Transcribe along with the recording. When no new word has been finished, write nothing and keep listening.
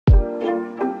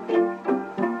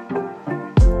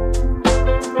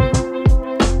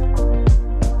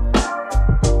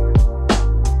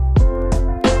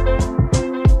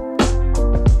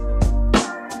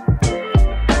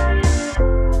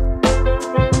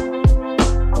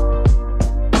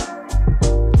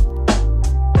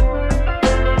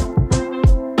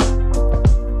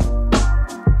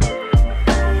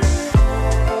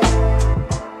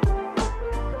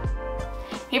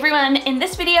everyone. In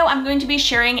this video, I'm going to be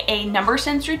sharing a number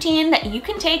sense routine that you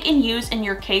can take and use in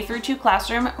your K-2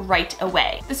 classroom right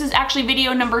away. This is actually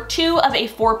video number 2 of a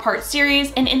 4-part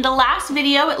series, and in the last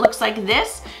video, it looks like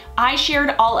this. I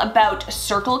shared all about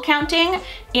circle counting,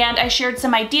 and I shared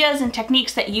some ideas and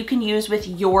techniques that you can use with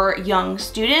your young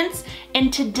students.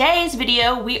 In today's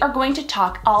video, we are going to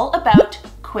talk all about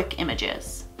quick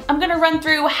images. I'm gonna run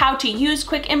through how to use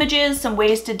quick images, some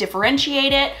ways to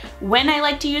differentiate it, when I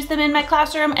like to use them in my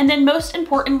classroom, and then most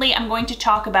importantly, I'm going to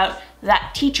talk about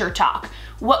that teacher talk.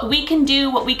 What we can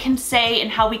do, what we can say, and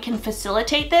how we can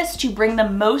facilitate this to bring the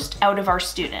most out of our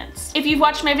students. If you've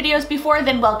watched my videos before,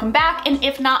 then welcome back, and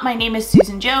if not, my name is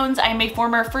Susan Jones. I am a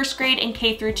former first grade and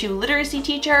K-2 literacy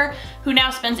teacher who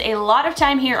now spends a lot of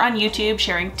time here on YouTube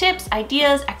sharing tips,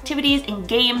 ideas, activities, and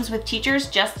games with teachers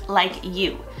just like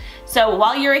you. So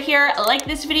while you're here, like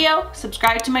this video,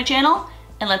 subscribe to my channel,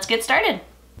 and let's get started.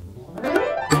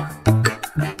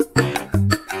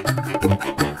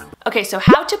 Okay, so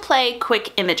how to play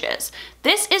quick images.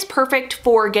 This is perfect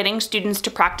for getting students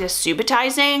to practice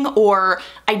subitizing or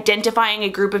identifying a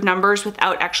group of numbers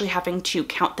without actually having to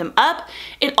count them up.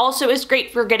 It also is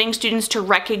great for getting students to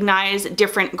recognize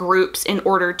different groups in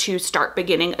order to start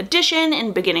beginning addition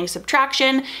and beginning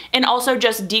subtraction, and also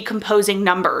just decomposing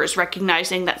numbers,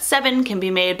 recognizing that 7 can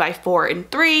be made by 4 and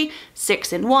 3,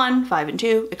 6 and 1, 5 and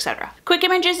 2, etc. Quick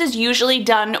images is usually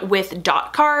done with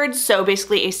dot cards, so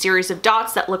basically a series of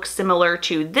dots that look similar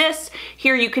to this.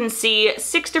 Here you can see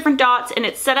 6 different dots, and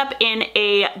it's set up in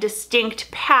a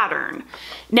distinct pattern.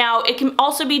 Now, it can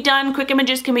also be done, quick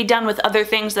images can be done with other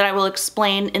things that I will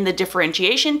explain in the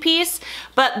differentiation piece,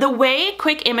 but the way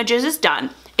quick images is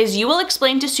done is you will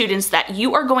explain to students that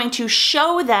you are going to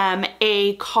show them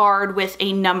a card with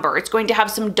a number. It's going to have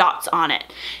some dots on it,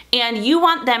 and you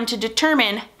want them to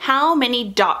determine how many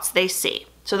dots they see.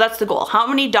 So that's the goal. How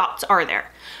many dots are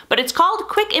there? But it's called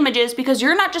quick images because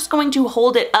you're not just going to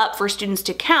hold it up for students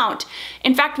to count.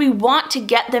 In fact, we want to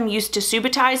get them used to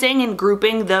subitizing and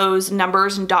grouping those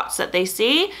numbers and dots that they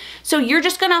see. So you're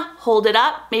just gonna hold it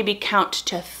up, maybe count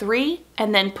to 3,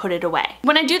 and then put it away.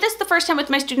 When I do this the first time with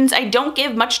my students, I don't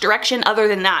give much direction other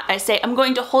than that. I say, I'm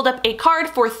going to hold up a card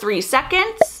for 3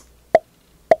 seconds,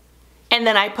 and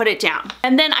then I put it down.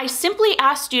 And then I simply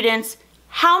ask students,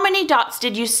 how many dots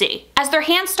did you see? As their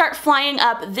hands start flying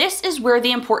up, this is where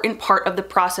the important part of the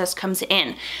process comes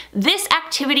in. This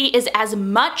activity is as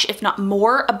much, if not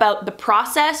more, about the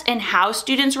process and how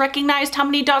students recognized how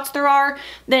many dots there are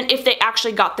than if they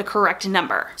actually got the correct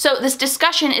number. So this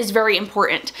discussion is very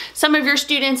important. Some of your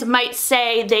students might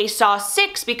say they saw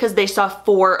 6 because they saw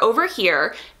 4 over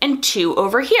here and 2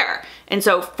 over here. And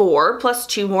so 4 plus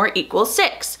 2 more equals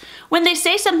 6. When they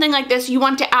say something like this, you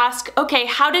want to ask, okay,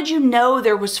 how did you know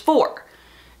there was 4?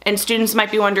 And students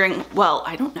might be wondering, well,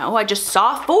 I don't know, I just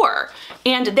saw 4.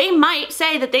 And they might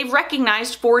say that they've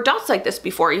recognized 4 dots like this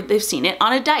before. They've seen it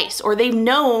on a dice, or they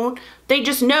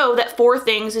just know that 4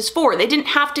 things is 4. They didn't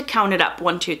have to count it up,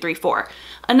 1, 2, 3, 4.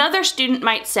 Another student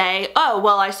might say, oh,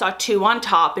 well, I saw 2 on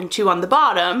top and 2 on the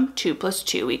bottom. 2 plus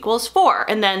 2 equals 4.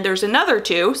 And then there's another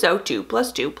 2, so 2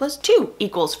 plus 2 plus 2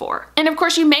 equals 4. And of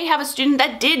course, you may have a student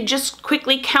that did just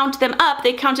quickly count them up.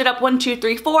 They counted up 1, 2,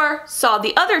 3, 4, saw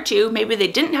the other 2. Maybe they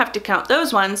didn't have to count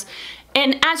those ones.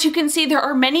 And as you can see, there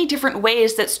are many different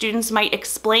ways that students might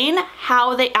explain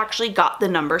how they actually got the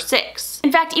number 6.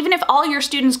 In fact, even if all your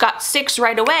students got 6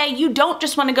 right away, you don't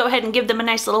just want to go ahead and give them a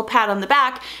nice little pat on the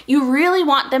back. You really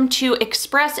want them to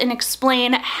express and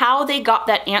explain how they got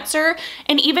that answer,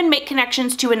 and even make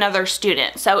connections to another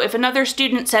student. So if another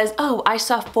student says, oh, I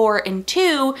saw 4 and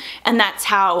 2, and that's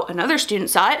how another student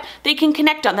saw it, they can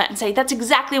connect on that and say, that's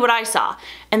exactly what I saw.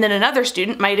 And then another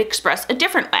student might express a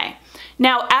different way.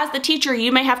 Now, as the teacher,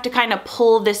 you may have to kind of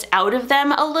pull this out of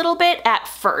them a little bit at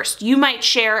first. You might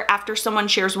share, after someone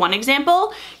shares one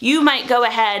example, you might go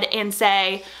ahead and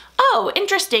say, oh,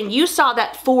 interesting, you saw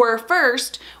that 4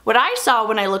 first. What I saw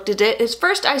when I looked at it is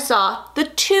first I saw the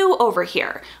 2 over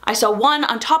here. I saw 1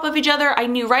 on top of each other. I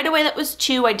knew right away that was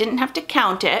 2. I didn't have to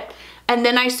count it. And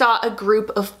then I saw a group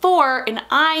of 4, and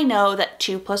I know that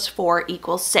 2 plus 4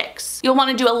 equals 6. You'll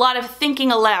want to do a lot of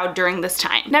thinking aloud during this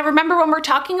time. Now remember, when we're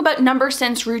talking about number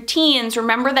sense routines,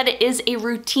 remember that it is a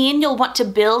routine you'll want to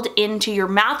build into your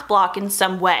math block in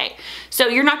some way. So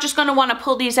you're not just going to want to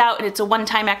pull these out and it's a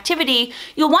one-time activity.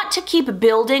 You'll want to keep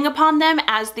building upon them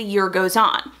as the year goes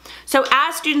on. So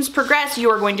as students progress, you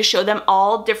are going to show them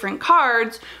all different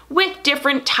cards with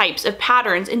different types of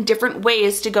patterns and different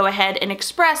ways to go ahead and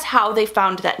express how they they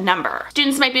found that number.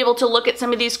 Students might be able to look at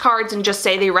some of these cards and just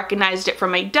say they recognized it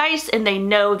from a dice and they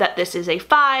know that this is a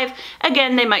 5.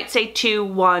 Again, they might say 2,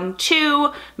 1,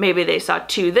 2. Maybe they saw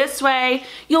 2 this way.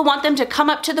 You'll want them to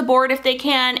come up to the board if they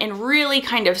can and really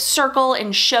kind of circle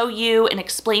and show you and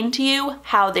explain to you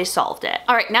how they solved it.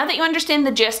 All right, now that you understand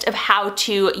the gist of how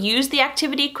to use the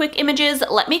activity quick images,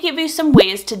 let me give you some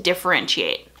ways to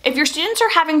differentiate. If your students are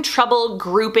having trouble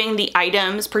grouping the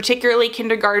items, particularly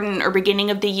kindergarten or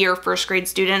beginning of the year first grade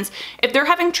students, if they're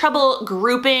having trouble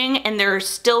grouping and they're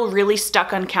still really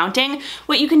stuck on counting,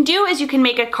 what you can do is you can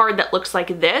make a card that looks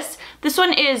like this. This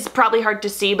one is probably hard to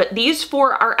see, but these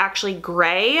 4 are actually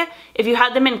gray. If you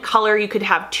had them in color, you could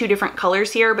have 2 different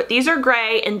colors here, but these are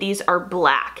gray and these are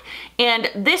black.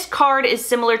 And this card is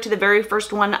similar to the very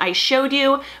first one I showed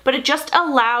you, but it just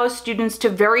allows students to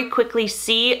very quickly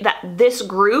see that this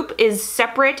group is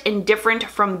separate and different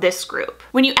from this group.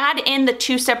 When you add in the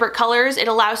 2 separate colors, it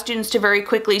allows students to very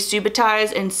quickly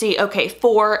subbatize and see, okay,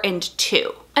 4 and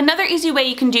 2. Another easy way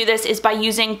you can do this is by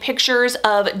using pictures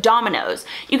of dominoes.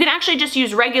 You can actually just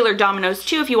use regular dominoes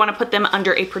too if you want to put them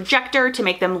under a projector to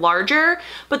make them larger,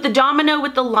 but the domino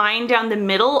with the line down the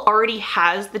middle already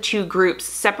has the 2 groups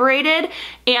separated,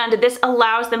 and this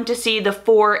allows them to see the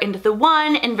 4 and the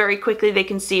 1, and very quickly they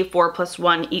can see 4 plus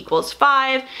 1 equals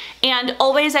 5. And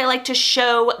always I like to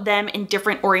show them in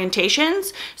different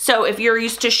orientations. So if you're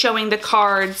used to showing the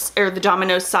cards or the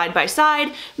dominoes side by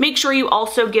side, make sure you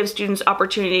also give students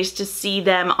opportunities to see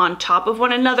them on top of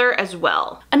one another as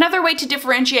well. Another way to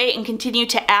differentiate and continue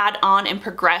to add on and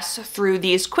progress through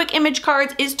these quick image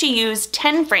cards is to use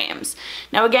 10 frames.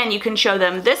 Now again, you can show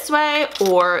them this way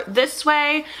or this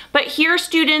way, but here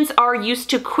students are used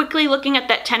to quickly looking at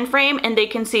that 10 frame and they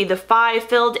can see the 5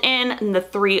 filled in and the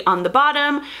 3 on the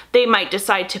bottom. They might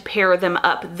decide to pair them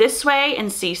up this way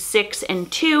and see 6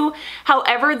 and 2.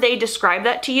 However they describe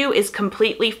that to you is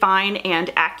completely fine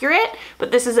and accurate, but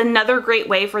this is another great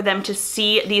way for them to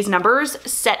see these numbers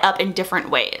set up in different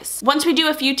ways. Once we do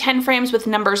a few 10 frames with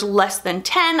numbers less than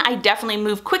 10, I definitely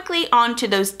move quickly on to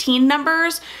those teen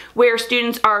numbers where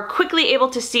students are quickly able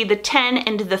to see the 10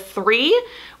 and the 3,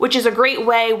 which is a great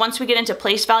way. Once we get into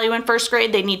place value in first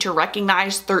grade, they need to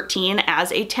recognize 13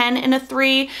 as a 10 and a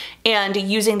 3, and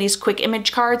using these quick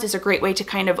image cards is a great way to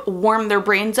kind of warm their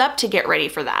brains up to get ready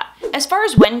for that. As far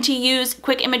as when to use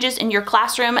quick images in your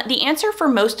classroom, the answer for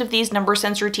most of these number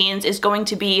sense routines is going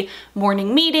to be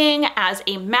morning meeting, as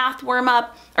a math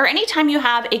warm-up, or anytime you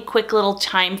have a quick little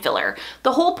time filler.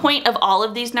 The whole point of all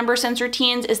of these number sense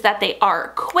routines is that they are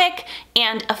quick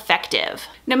and effective.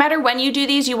 No matter when you do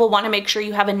these, you will want to make sure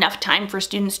you have enough time for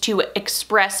students to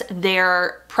express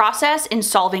their process in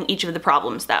solving each of the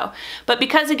problems though. But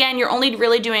because again, you're only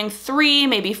really doing 3,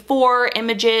 maybe 4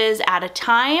 images at a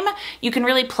time, you can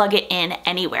really plug it in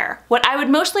anywhere. What I would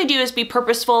mostly do is be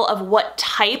purposeful of what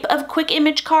type of quick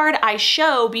image card I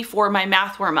show before my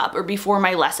math warm-up or before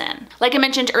my lesson. Like I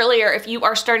mentioned earlier, if you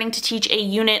are starting to teach a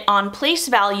unit on place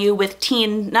value with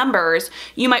teen numbers,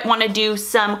 you might want to do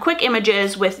some quick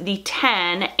images with the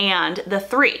 10 and the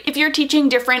 3. If you're teaching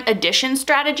different addition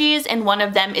strategies and one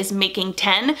of them is making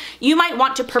 10, you might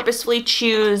want to purposefully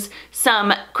choose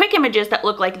some quick images that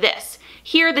look like this.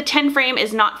 Here, the 10 frame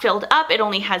is not filled up, it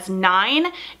only has 9,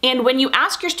 and when you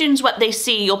ask your students what they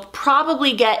see, you'll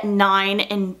probably get 9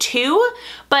 and 2,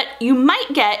 but you might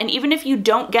get, and even if you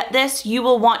don't get this, you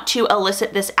will want to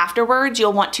elicit this afterwards.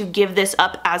 You'll want to give this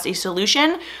up as a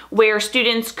solution, where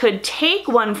students could take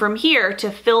one from here to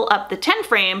fill up the 10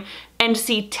 frame and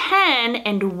see 10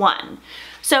 and 1.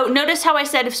 So notice how I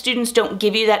said if students don't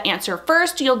give you that answer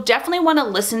first, you'll definitely want to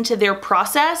listen to their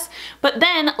process. But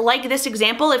then, like this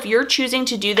example, if you're choosing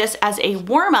to do this as a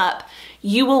warm-up,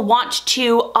 you will want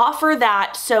to offer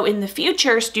that so in the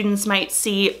future students might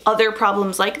see other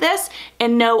problems like this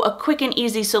and know a quick and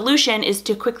easy solution is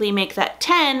to quickly make that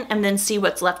 10 and then see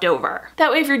what's left over.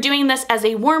 That way, if you're doing this as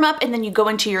a warm-up and then you go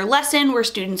into your lesson where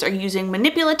students are using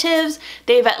manipulatives,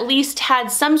 they've at least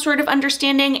had some sort of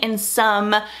understanding and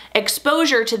some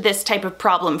exposure to this type of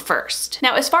problem first.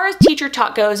 Now, as far as teacher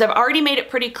talk goes, I've already made it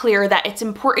pretty clear that it's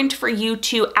important for you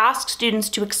to ask students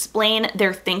to explain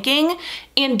their thinking,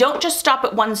 and don't just stop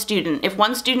at one student. If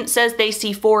one student says they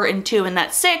see 4 and 2 and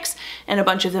that's 6, and a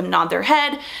bunch of them nod their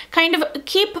head, kind of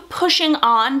keep pushing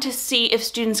on to see if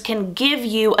students can give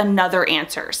you another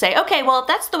answer. Say, okay, well, if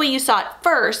that's the way you saw it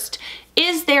first,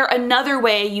 Is there another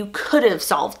way you could have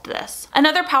solved this?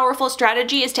 Another powerful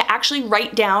strategy is to actually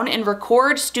write down and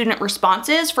record student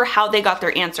responses for how they got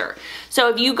their answer. So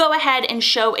if you go ahead and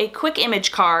show a quick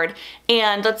image card,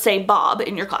 and let's say Bob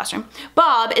in your classroom,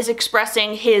 Bob is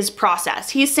expressing his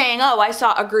process. He's saying, oh, I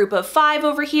saw a group of 5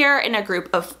 over here and a group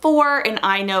of 4, and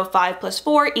I know 5 plus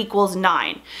 4 equals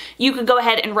 9. You could go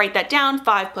ahead and write that down,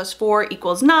 5 plus 4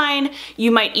 equals 9.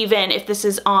 You might even, if this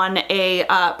is on a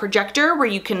projector where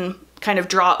you can kind of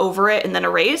draw over it and then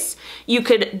erase, you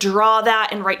could draw that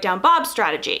and write down Bob's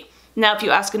strategy. Now, if you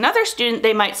ask another student,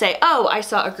 they might say, oh, I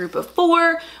saw a group of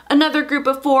 4, another group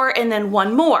of 4, and then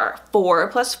one more. 4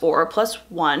 plus 4 plus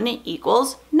 1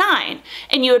 equals 9.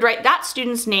 And you would write that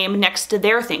student's name next to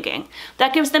their thinking.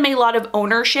 That gives them a lot of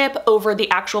ownership over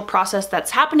the actual process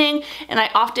that's happening, and I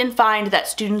often find that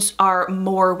students are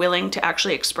more willing to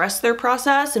actually express their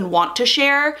process and want to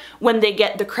share when they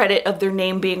get the credit of their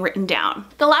name being written down.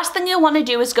 The last thing you'll want to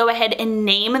do is go ahead and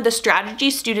name the strategy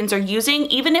students are using,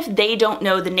 even if they don't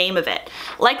know the name of it.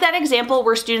 Like that example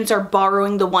where students are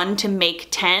borrowing the 1 to make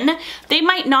 10, they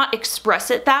might not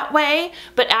express it that way,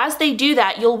 but as they do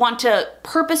that, you'll want to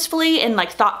purposefully and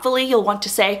thoughtfully, you'll want to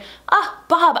say,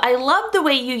 Bob, I love the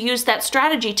way you used that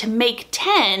strategy to make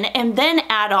 10 and then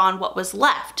add on what was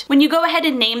left. When you go ahead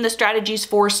and name the strategies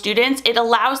for students, it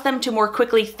allows them to more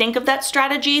quickly think of that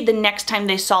strategy the next time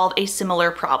they solve a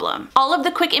similar problem. All of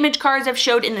the quick image cards I've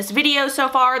showed in this video so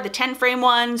far, the 10 frame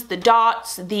ones, the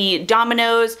dots, the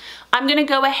dominoes, I'm gonna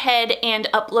go ahead and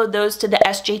upload those to the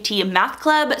SJT Math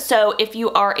Club. So if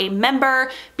you are a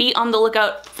member, be on the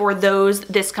lookout for those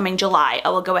this coming July. I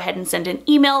will go ahead and send an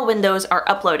email when those are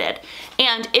uploaded.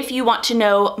 And if you want to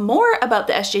know more about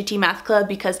the SJT Math Club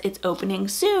because it's opening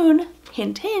soon,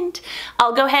 hint, hint,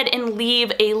 I'll go ahead and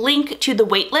leave a link to the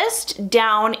waitlist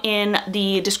down in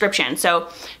the description. So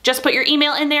just put your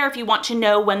email in there if you want to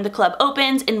know when the club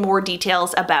opens and more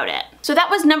details about it. So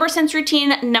that was number sense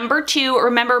routine number 2.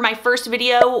 Remember, my first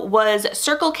video was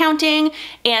circle counting,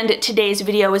 and today's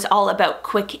video is all about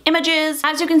quick images.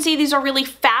 As you can see, these are really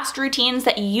fast routines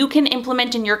that you can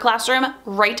implement in your classroom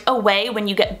right away when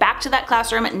you get back to that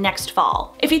classroom next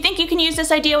fall. If you think you can use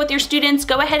this idea with your students,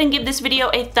 go ahead and give this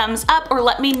video a thumbs up or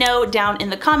let me know down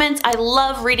in the comments. I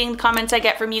love reading the comments I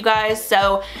get from you guys,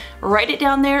 so write it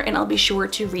down there and I'll be sure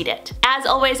to read it. As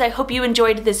always, I hope you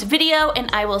enjoyed this video,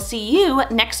 and I will see you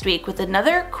next week with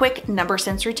another quick number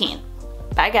sense routine.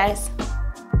 Bye guys.